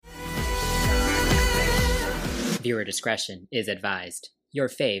Viewer discretion is advised. Your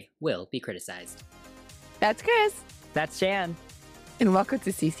fave will be criticized. That's Chris. That's Shan. And welcome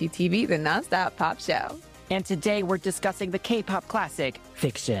to CCTV, the nonstop pop show. And today we're discussing the K-pop classic,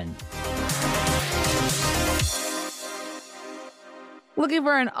 Fiction. Looking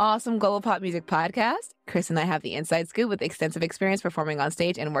for an awesome global pop music podcast? Chris and I have the inside scoop with extensive experience performing on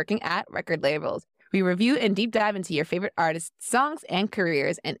stage and working at record labels. We review and deep dive into your favorite artists, songs, and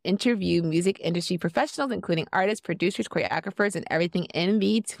careers, and interview music industry professionals, including artists, producers, choreographers, and everything in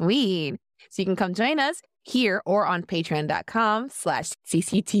between. So you can come join us here or on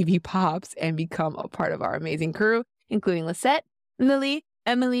patreon.com/cctvpops and become a part of our amazing crew, including Lisette, Lily,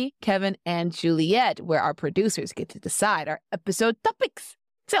 Emily, Kevin, and Juliet, where our producers get to decide our episode topics.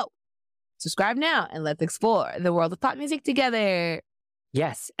 So subscribe now and let's explore the world of pop music together.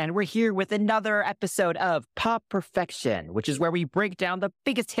 Yes, and we're here with another episode of Pop Perfection, which is where we break down the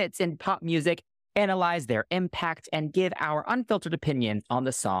biggest hits in pop music, analyze their impact, and give our unfiltered opinions on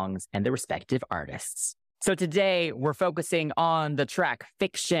the songs and the respective artists. So today, we're focusing on the track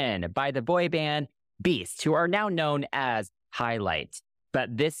Fiction by the boy band Beast, who are now known as Highlight.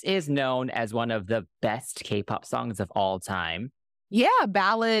 But this is known as one of the best K-pop songs of all time. Yeah,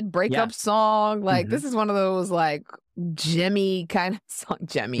 ballad, breakup song. Like, this is one of those, like, Jemmy kind of song.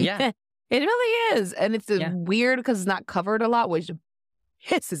 Jemmy. Yeah. It really is. And it's weird because it's not covered a lot, which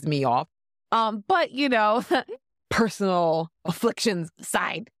pisses me off. But, you know, personal afflictions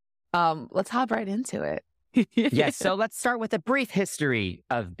aside, let's hop right into it. Yes, so let's start with a brief history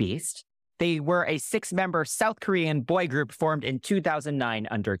of Beast. They were a 6-member South Korean boy group formed in 2009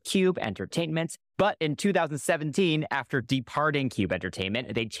 under Cube Entertainment. But in 2017, after departing Cube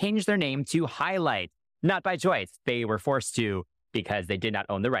Entertainment, they changed their name to Highlight. Not by choice. They were forced to because they did not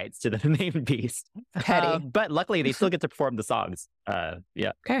own the rights to the name Beast. Petty. But luckily, they still get to perform the songs.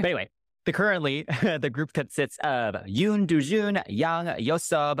 Okay. But anyway, currently, the group consists of Yoon Do-jun, Yang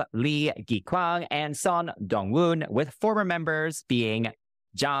Yosob, Lee Gi-kwang, and Son Dong-woon, with former members being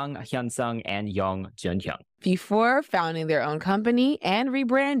Jang Hyun-sung and Young Jun-hyun. Before founding their own company and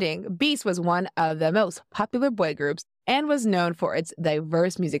rebranding, Beast was one of the most popular boy groups and was known for its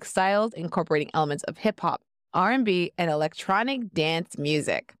diverse music styles, incorporating elements of hip-hop, R&B, and electronic dance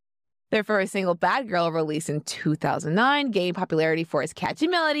music. Their first single, Bad Girl, released in 2009, gained popularity for its catchy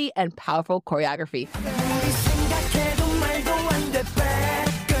melody and powerful choreography.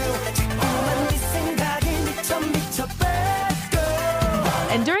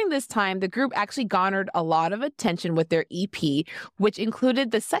 And during this time, the group actually garnered a lot of attention with their EP, which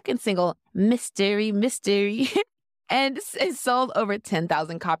included the second single, Mystery, Mystery, and it sold over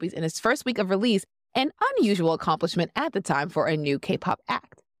 10,000 copies in its first week of release, an unusual accomplishment at the time for a new K-pop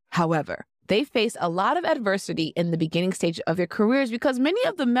act. However, they faced a lot of adversity in the beginning stage of their careers because many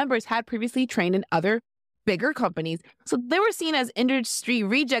of the members had previously trained in other bigger companies, so they were seen as industry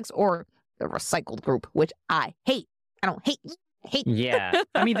rejects or the recycled group, which I hate. I don't hate. Yeah.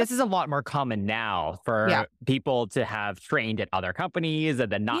 I mean, this is a lot more common now for people to have trained at other companies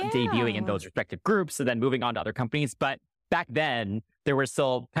and then not debuting in those respective groups and then moving on to other companies. But back then, there were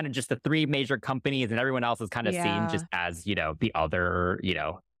still kind of just the 3 major companies and everyone else was kind of seen just as, you know, the other, you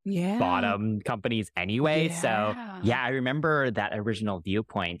know, bottom companies anyway. So, I remember that original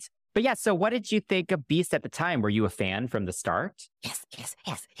viewpoint. But yeah, so what did you think of Beast at the time? Were you a fan from the start? Yes.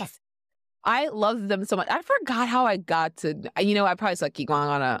 I loved them so much. I forgot how I got to, you know, I probably saw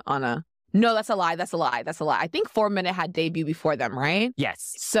Gi-kwang on a, no, that's a lie. I think 4 Minute had debuted before them, right?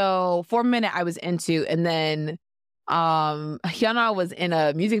 Yes. So 4 Minute I was into, and then Hyuna was in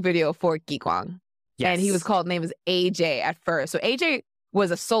a music video for Gi-kwang. Yes. And he was called, name was AJ at first. So AJ was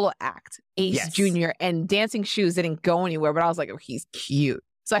a solo act, Ace Jr., and Dancing Shoes didn't go anywhere, but I was like, oh, he's cute.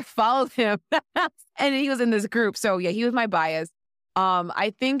 So I followed him, and he was in this group. So yeah, he was my bias.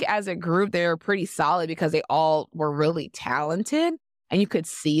 I think as a group, they were pretty solid because they all were really talented and you could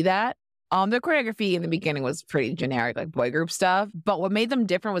see that. Their choreography in the beginning was pretty generic, like boy group stuff. But what made them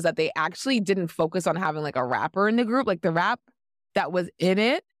different was that they actually didn't focus on having like a rapper in the group. Like the rap that was in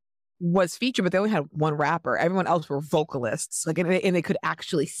it was featured, but they only had one rapper. Everyone else were vocalists, like, and they could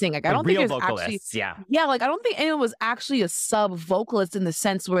actually sing. Like, I don't think there's actually, like, I don't think anyone was actually a sub vocalist in the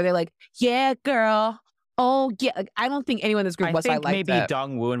sense where they're like, yeah, girl. Oh, yeah. Like, I don't think anyone in this group was. I think maybe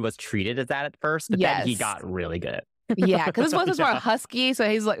Dong-woon was treated as that at first, but then he got really good. Yeah, because his voice was more husky. So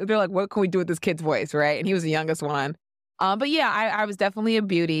he's like, they're like, what can we do with this kid's voice, right? And he was the youngest one. But yeah, I was definitely a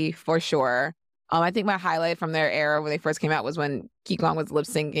beauty for sure. I think my highlight from their era when they first came out was when Gi-kwang was lip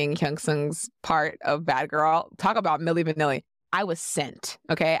syncing Hyun-sung's part of Bad Girl. Talk about Milli Vanilli. I was sent.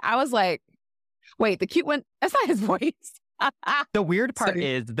 Okay, I was like, wait, the cute one. That's not his voice. The weird part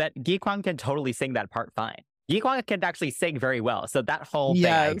is that Gi-kwang can totally sing that part fine. Geekwang can actually sing very well. So that whole thing,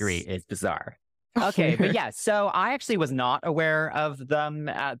 I agree, is bizarre. Okay, but yeah, so I actually was not aware of them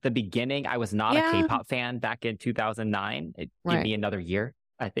at the beginning. I was not a K-pop fan back in 2009. It gave me another year,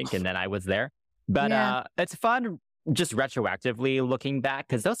 I think, and then I was there. But it's fun just retroactively looking back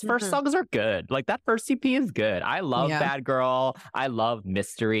because those first songs are good. Like that first EP is good. I love Bad Girl. I love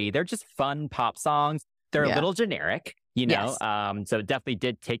Mystery. They're just fun pop songs. They're a little generic, you know? So it definitely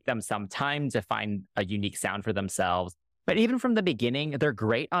did take them some time to find a unique sound for themselves. But even from the beginning, they're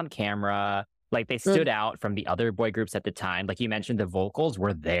great on camera. Like they stood out from the other boy groups at the time. Like you mentioned, the vocals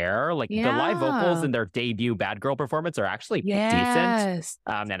were there. Like the live vocals in their debut Bad Girl performance are actually decent.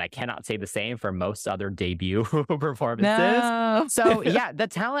 And I cannot say the same for most other debut performances. No. So yeah, the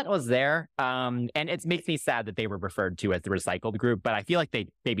talent was there. And it makes me sad that they were referred to as the recycled group. But I feel like they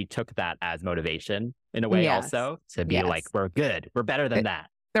maybe took that as motivation in a way also to be like, we're good. We're better than that.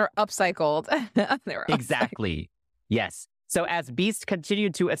 They're upcycled. Exactly. Yes. So as Beast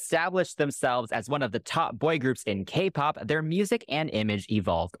continued to establish themselves as one of the top boy groups in K-pop, their music and image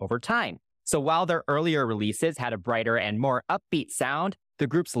evolved over time. So while their earlier releases had a brighter and more upbeat sound, the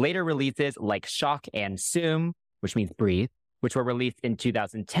group's later releases like Shock and Zoom, which means breathe, which were released in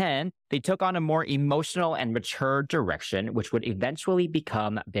 2010, they took on a more emotional and mature direction, which would eventually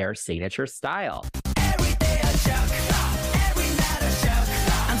become their signature style. Every day I shock, every night I shock.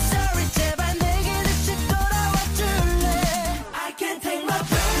 I'm sorry,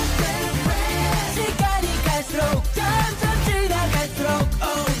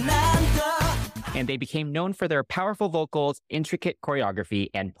 and they became known for their powerful vocals, intricate choreography,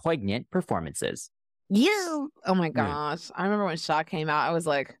 and poignant performances. Yeah. Oh my gosh. I remember when Shock came out, I was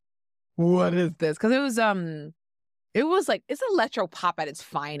like, what is this? Because it was like, it's electro pop at its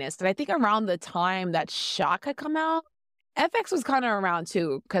finest. And I think around the time that Shock had come out, FX was kind of around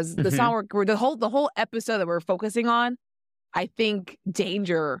too. Because the song, the whole episode that we're focusing on, I think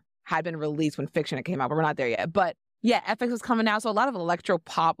Danger had been released when Fiction had came out, but we're not there yet. But yeah, FX was coming out, so a lot of electro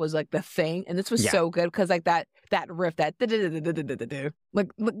pop was like the thing, and this was so good because like that riff, that like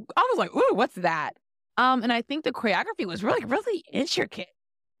I was like, ooh, what's that? And I think the choreography was really intricate.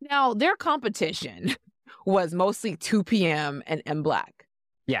 Now their competition was mostly 2PM and MBLAQ.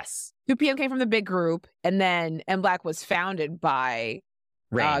 Yes, 2PM came from the big group, and then MBLAQ was founded by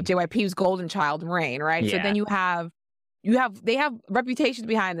JYP's golden child, Rain, right? Yeah. So then they have reputations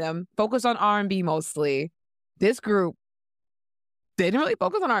behind them, focus on R&B mostly. This group, they didn't really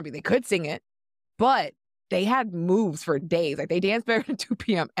focus on R&B. They could sing it, but they had moves for days. Like they danced better than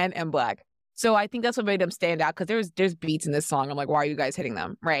 2PM and MBLAQ. So I think that's what made them stand out because there's beats in this song. I'm like, why are you guys hitting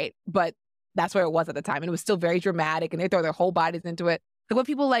them? Right. But that's where it was at the time. And it was still very dramatic and they throw their whole bodies into it. Like what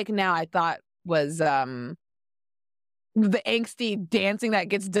people like now, I thought was the angsty dancing that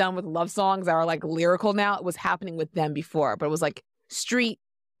gets done with love songs that are like lyrical now. It was happening with them before, but it was like street,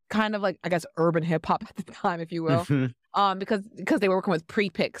 kind of like, I guess, urban hip hop at the time, if you will. Because they were working with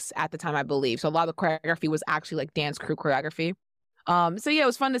Pre-Pix at the time, I believe. So a lot of the choreography was actually like dance crew choreography. So yeah, it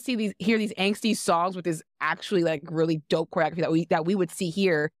was fun to hear these angsty songs with this actually like really dope choreography that we would see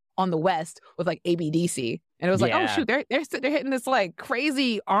here on the West with like ABDC. And it was like, oh shoot, they're hitting this like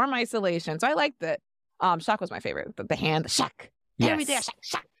crazy arm isolation. So I liked it. Shock was my favorite. The hand, the shock. Yes. Every day,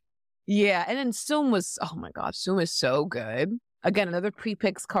 shock. Yeah, and then Zoom was, oh my gosh, Zoom is so good. Again, another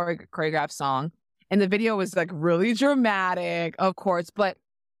Pre-Pix choreographed song. And the video was like really dramatic, of course, but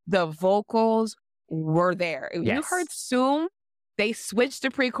the vocals were there. Yes. You heard Zoom, they switched to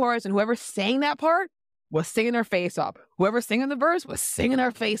pre-chorus and whoever sang that part was singing their face off. Whoever singing the verse was singing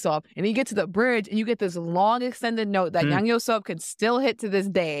their face off. And you get to the bridge and you get this long extended note that Yang Yo-sub can still hit to this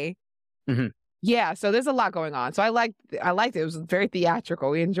day. Yeah, so there's a lot going on. So I liked it. It was very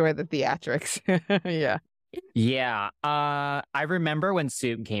theatrical. We enjoyed the theatrics. Yeah. Yeah, I remember when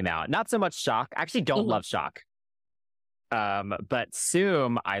Zoom came out. Not so much Shock. I actually don't love Shock. But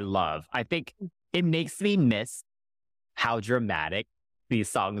Zoom, I love. I think it makes me miss how dramatic these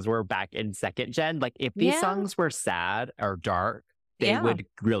songs were back in second gen. Like, if these songs were sad or dark, they would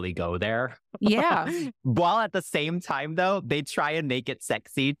really go there. Yeah. While at the same time, though, they try and make it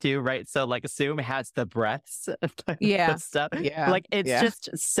sexy too, right? So, like, Zoom has the breaths. The stuff. Yeah. Like, it's just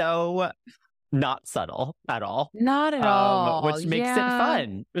so not subtle at all. Not at all. Which makes it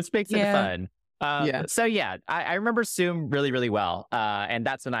fun. So yeah, I remember Zoom really, really well. And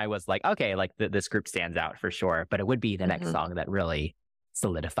that's when I was like, okay, like this group stands out for sure. But it would be the next song that really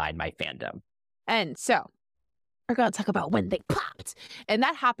solidified my fandom. And so we're going to talk about when they popped. And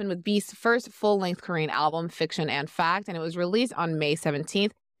that happened with Beast's first full-length Korean album, Fiction and Fact. And it was released on May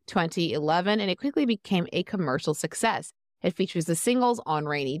 17th, 2011. And it quickly became a commercial success. It features the singles On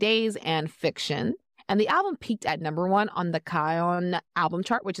Rainy Days and Fiction. And the album peaked at #1 on the Gaon album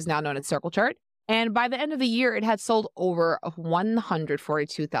chart, which is now known as Circle Chart. And by the end of the year, it had sold over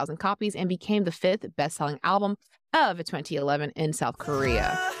 142,000 copies and became the 5th best-selling album of 2011 in South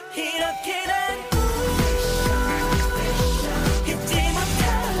Korea.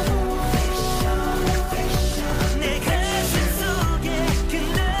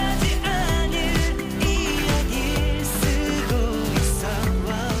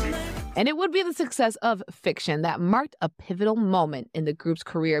 And it would be the success of Fiction that marked a pivotal moment in the group's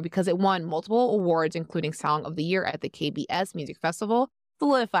career because it won multiple awards, including Song of the Year at the KBS Music Festival,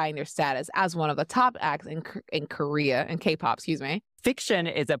 solidifying their status as one of the top acts in Korea, in K-pop, Fiction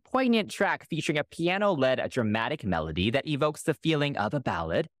is a poignant track featuring a piano-led dramatic melody that evokes the feeling of a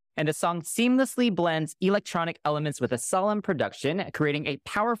ballad, and the song seamlessly blends electronic elements with a solemn production, creating a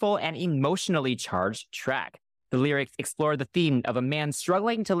powerful and emotionally charged track. The lyrics explore the theme of a man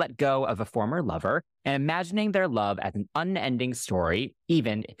struggling to let go of a former lover and imagining their love as an unending story,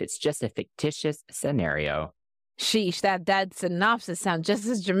 even if it's just a fictitious scenario. Sheesh, that synopsis sounds just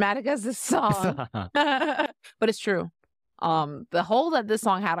as dramatic as the song. But it's true. The hold that this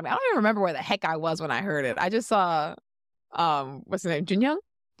song had on me, I don't even remember where the heck I was when I heard it. I just saw, what's his name, Junyoung?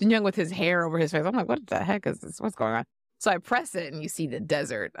 Junyoung with his hair over his face. I'm like, what the heck is this? What's going on? So I press it and you see the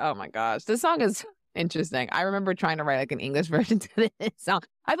desert. Oh my gosh. This song is interesting. I remember trying to write like an English version to this song.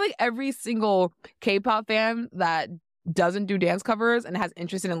 I feel like every single K-pop fan that doesn't do dance covers and has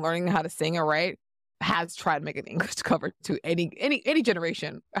interest in learning how to sing or write has tried to make an English cover to any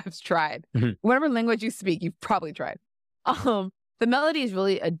generation. I've tried. Whatever language you speak, you've probably tried. The melody is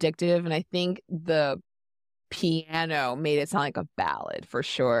really addictive, and I think the piano made it sound like a ballad for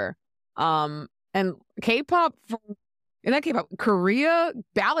sure. And K-pop, in that K-pop, Korea,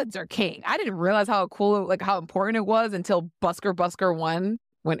 ballads are king. I didn't realize how cool, like how important it was until Busker Busker won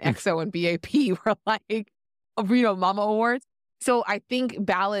when EXO and BAP were like, Mama Awards. So I think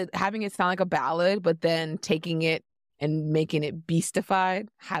having it sound like a ballad, but then taking it and making it beastified,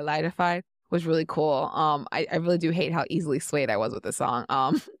 highlightified was really cool. I really do hate how easily swayed I was with the song.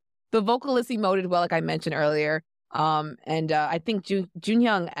 The vocalist emoted well, like I mentioned earlier. And I think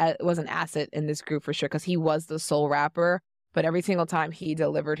Junyoung was an asset in this group for sure because he was the sole rapper. But every single time he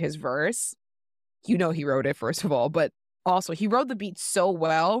delivered his verse, he wrote it, first of all. But also, he wrote the beat so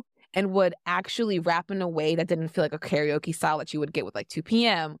well and would actually rap in a way that didn't feel like a karaoke style that you would get with like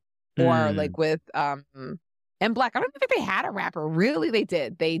 2PM or like with M Black. I don't think they had a rapper. Really, they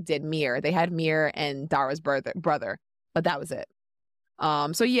did. They did Mir. They had Mir and Dara's brother, but that was it.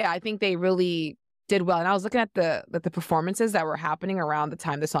 So yeah, I think they really did well. And I was looking at the performances that were happening around the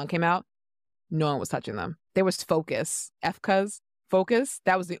time the song came out. No one was touching them. There was Focus, FKA's Focus.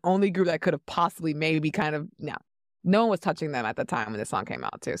 That was the only group that could have possibly maybe no one was touching them at the time when the song came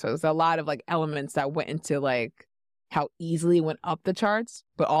out too. So there's a lot of like elements that went into like how easily it went up the charts,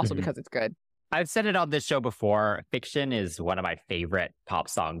 but also because it's good. I've said it on this show before. Fiction is one of my favorite pop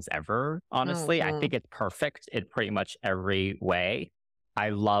songs ever, honestly. I think it's perfect in pretty much every way. I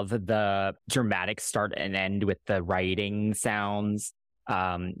love the dramatic start and end with the writing sounds,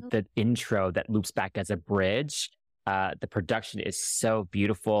 the intro that loops back as a bridge. The production is so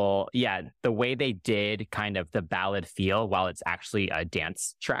beautiful. Yeah, the way they did kind of the ballad feel while it's actually a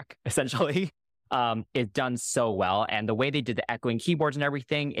dance track, essentially, is done so well. And the way they did the echoing keyboards and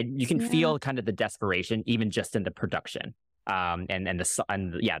everything, you can feel kind of the desperation, even just in the production. And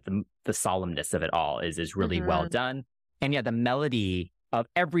the solemnness of it all is really well done. And yeah, the melody of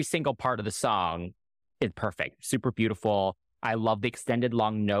every single part of the song is perfect, super beautiful. I love the extended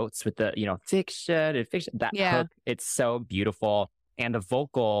long notes with the, fiction, that hook. It's so beautiful. And the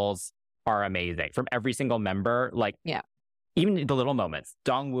vocals are amazing from every single member. Even the little moments,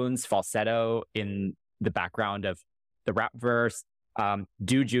 Dongwoon's falsetto in the background of the rap verse,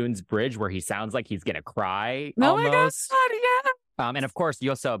 Doojun's bridge where he sounds like he's going to cry almost. My God, yeah. And of course,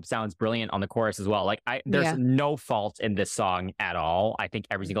 Yoseop sounds brilliant on the chorus as well. There's no fault in this song at all. I think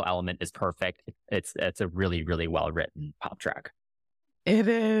every single element is perfect. It's a really, really well written pop track. It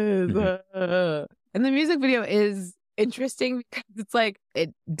is. And the music video is interesting because it's like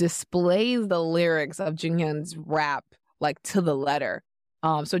it displays the lyrics of Junyoung's rap like to the letter.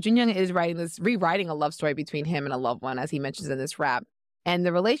 So Junyoung is rewriting a love story between him and a loved one, as he mentions in this rap. And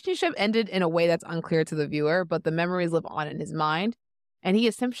the relationship ended in a way that's unclear to the viewer, but the memories live on in his mind. And he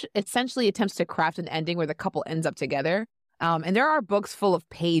essentially attempts to craft an ending where the couple ends up together. And there are books full of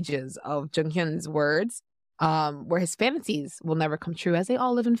pages of Junghyun's words where his fantasies will never come true, as they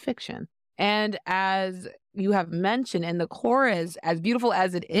all live in fiction. And as you have mentioned in the chorus, as beautiful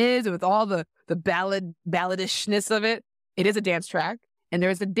as it is, with all the balladishness of it, it is a dance track. And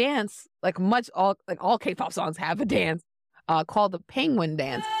there's a dance, like all K-pop songs have a dance called the Penguin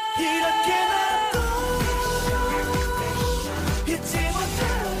Dance.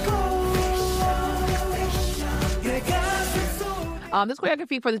 This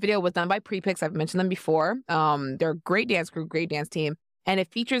choreography for this video was done by Prepix. I've mentioned them before. They're a great dance group, great dance team. And it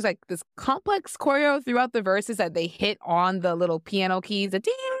features like this complex choreo throughout the verses that they hit on the little piano keys, the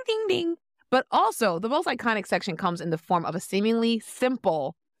ding, ding, ding. But also, the most iconic section comes in the form of a seemingly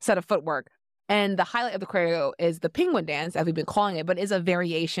simple set of footwork. And the highlight of the choreo is the penguin dance, as we've been calling it, but is a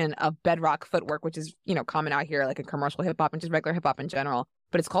variation of bedrock footwork, which is, common out here, like in commercial hip hop and just regular hip hop in general.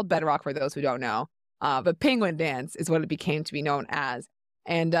 But it's called bedrock for those who don't know. But penguin dance is what it became to be known as.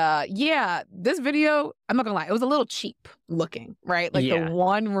 And this video, I'm not gonna lie, it was a little cheap looking, right? Like the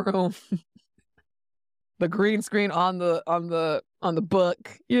one room, the green screen on the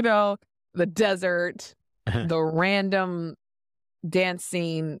book, the desert, the random dance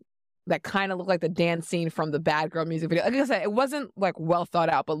scene that kind of looked like the dance scene from the Bad Girl music video. Like I said, it wasn't like well thought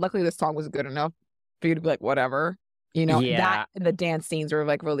out, but luckily the song was good enough for you to be like, whatever. That and the dance scenes were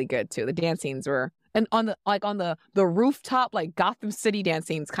like really good too. The dance scenes were, and on the rooftop, like Gotham City dance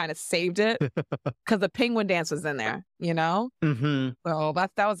scenes kind of saved it because the penguin dance was in there, Mm-hmm. So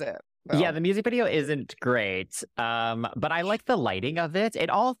that was it. So. Yeah, the music video isn't great, but I like the lighting of it.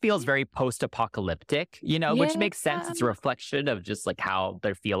 It all feels very post-apocalyptic, which makes sense. It's a reflection of just like how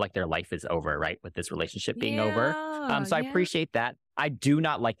they feel like their life is over, right? With this relationship being over. So I appreciate that. I do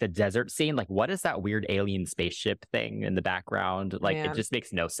not like the desert scene. Like, what is that weird alien spaceship thing in the background? Like, it just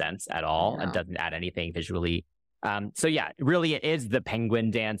makes no sense at all and doesn't add anything visually. So yeah, really it is the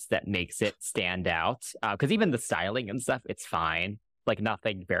penguin dance that makes it stand out. Because even the styling and stuff, it's fine. Like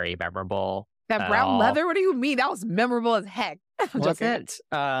nothing very memorable. That brown leather? What do you mean? That was memorable as heck. Was it?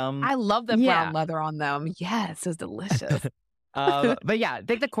 I love the brown leather on them. Yes, it was delicious. But yeah, I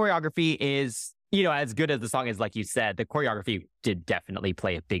think the choreography is, as good as the song is, like you said, the choreography did definitely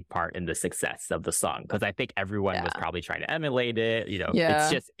play a big part in the success of the song. Because I think everyone was probably trying to emulate it.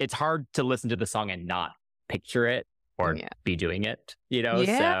 It's hard to listen to the song and not picture it or be doing it,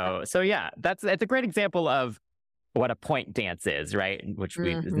 So yeah, it's a great example of what a point dance is, right? Which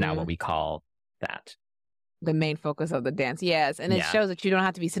is now what we call that. The main focus of the dance, yes. And it shows that you don't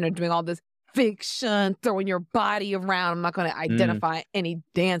have to be sitting there doing all this fiction, throwing your body around. I'm not going to identify any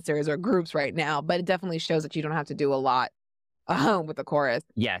dancers or groups right now, but it definitely shows that you don't have to do a lot with the chorus.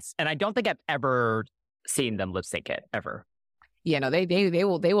 Yes, and I don't think I've ever seen them lip sync it, ever. Yeah, no, they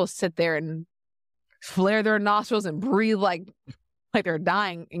will sit there and flare their nostrils and breathe like they're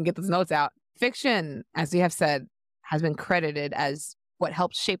dying and get those notes out. Fiction, as we have said, has been credited as what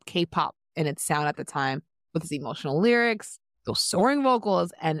helped shape K-pop in its sound at the time, with its emotional lyrics, those soaring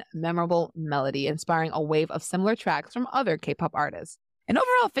vocals, and memorable melody, inspiring a wave of similar tracks from other K-pop artists. And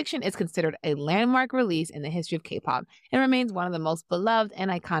overall, Fiction is considered a landmark release in the history of K-pop and remains one of the most beloved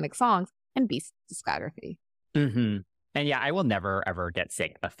and iconic songs in Beast's discography. Mm-hmm. And yeah, I will never, ever get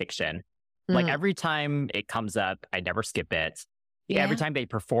sick of Fiction. Like every time it comes up, I never skip it. Yeah. Every time they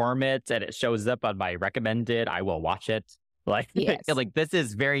perform it and it shows up on my recommended, I will watch it. Like, like this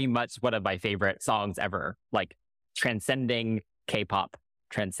is very much one of my favorite songs ever. Like transcending K-pop,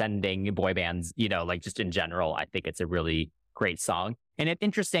 transcending boy bands, like just in general, I think it's a really great song. And it's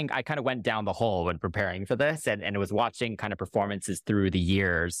interesting, I kind of went down the hole when preparing for this and was watching kind of performances through the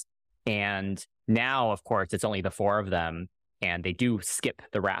years. And now, of course, it's only the four of them. And they do skip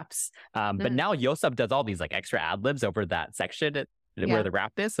the raps. But now Yosub does all these like extra ad-libs over that section where the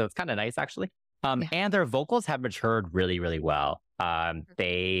rap is. So it's kind of nice, actually. And their vocals have matured really, really well.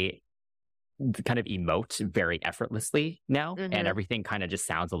 They kind of emote very effortlessly now. And everything kind of just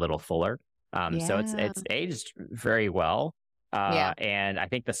sounds a little fuller. So it's aged very well. And I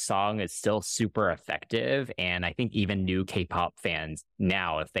think the song is still super effective. And I think even new K-pop fans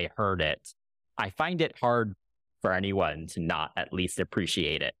now, if they heard it, I find it hard for anyone to not at least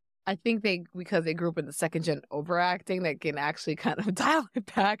appreciate it. I think because they grew up in the second gen overacting, they can actually kind of dial it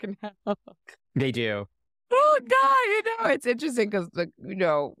back now. They do. Oh God, it's interesting because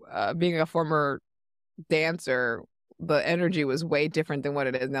being a former dancer, the energy was way different than what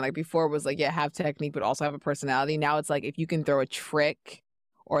it is now. Like before, it was like have technique but also have a personality. Now it's like if you can throw a trick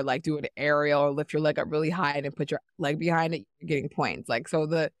or like do an aerial or lift your leg up really high and then put your leg behind it, you're getting points. Like so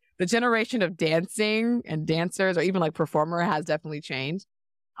the generation of dancing and dancers or even like performer has definitely changed.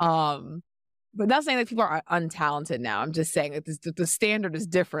 But not saying that people are untalented now. I'm just saying that the standard is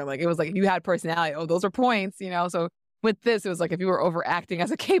different. Like it was like if you had personality, those are points, So with this, it was like if you were overacting as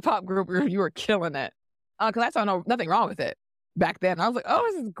a K-pop group, you were killing it. Because I saw nothing wrong with it. back then. I was like, oh,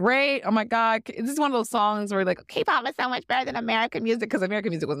 this is great. Oh my God. This is one of those songs where like K-pop is so much better than American music because American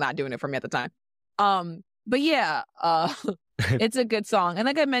music was not doing it for me at the time. But yeah, it's a good song. And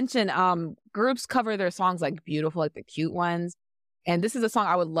like I mentioned, groups cover their songs like beautiful, like the cute ones. And this is a song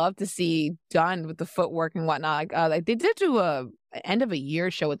I would love to see done with the footwork and whatnot. Like they did do a end of a year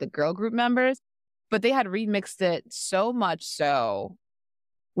show with the girl group members, but they had remixed it so much so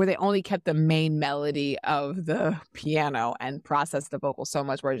where they only kept the main melody of the piano and processed the vocal so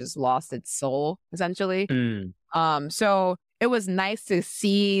much where it just lost its soul, essentially. So it was nice to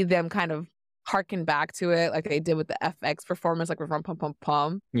see them kind of harken back to it like they did with the FX performance, like with Rum Pum Pum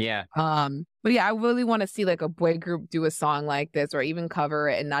Pum. Yeah. But yeah, I really want to see like a boy group do a song like this or even cover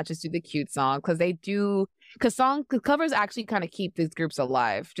it and not just do the cute song because covers actually kind of keep these groups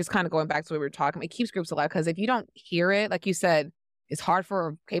alive. Just kind of going back to what we were talking about, it keeps groups alive because if you don't hear it, like you said, it's hard for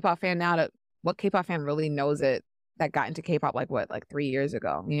a K-pop fan now to, what K-pop fan really knows it that got into K-pop like 3 years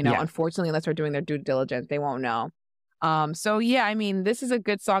ago, you know, Unfortunately, unless they're doing their due diligence, they won't know. So yeah, I mean, this is a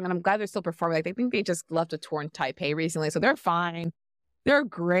good song and I'm glad they're still performing. Like, I think they just left a tour in Taipei recently, so they're fine. They're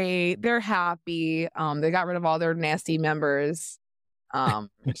great. They're happy. They got rid of all their nasty members.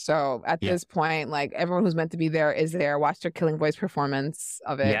 So at this point, like everyone who's meant to be there is there. Watch their Killing Voice performance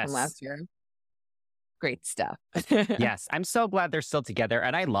of it from last year. Great stuff. Yes, I'm so glad they're still together.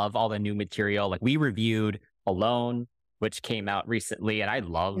 And I love all the new material. Like we reviewed Alone, which came out recently, and I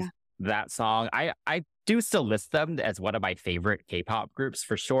love that song. I do still list them as one of my favorite K-pop groups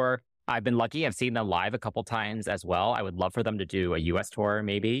for sure. I've been lucky. I've seen them live a couple times as well. I would love for them to do a US tour,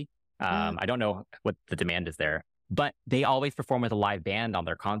 maybe. I don't know what the demand is there, but they always perform with a live band on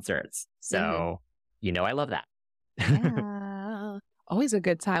their concerts. So, you know, I love that. Yeah. Always a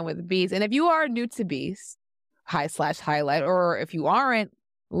good time with Beast. And if you are new to Beast, /highlight, or if you aren't,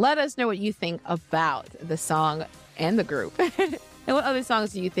 let us know what you think about the song and the group. And what other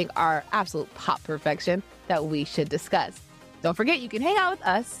songs do you think are absolute pop perfection that we should discuss? Don't forget, you can hang out with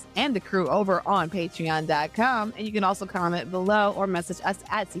us and the crew over on patreon.com. And you can also comment below or message us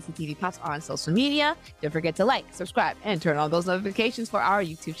at CCTV Pops on social media. Don't forget to like, subscribe, and turn on those notifications for our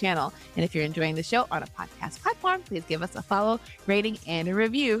YouTube channel. And if you're enjoying the show on a podcast platform, please give us a follow, rating, and a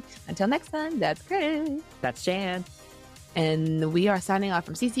review. Until next time, that's Chris. That's Jan. And we are signing off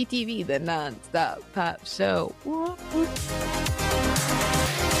from CCTV, the non-stop pop show. Woo-hoo.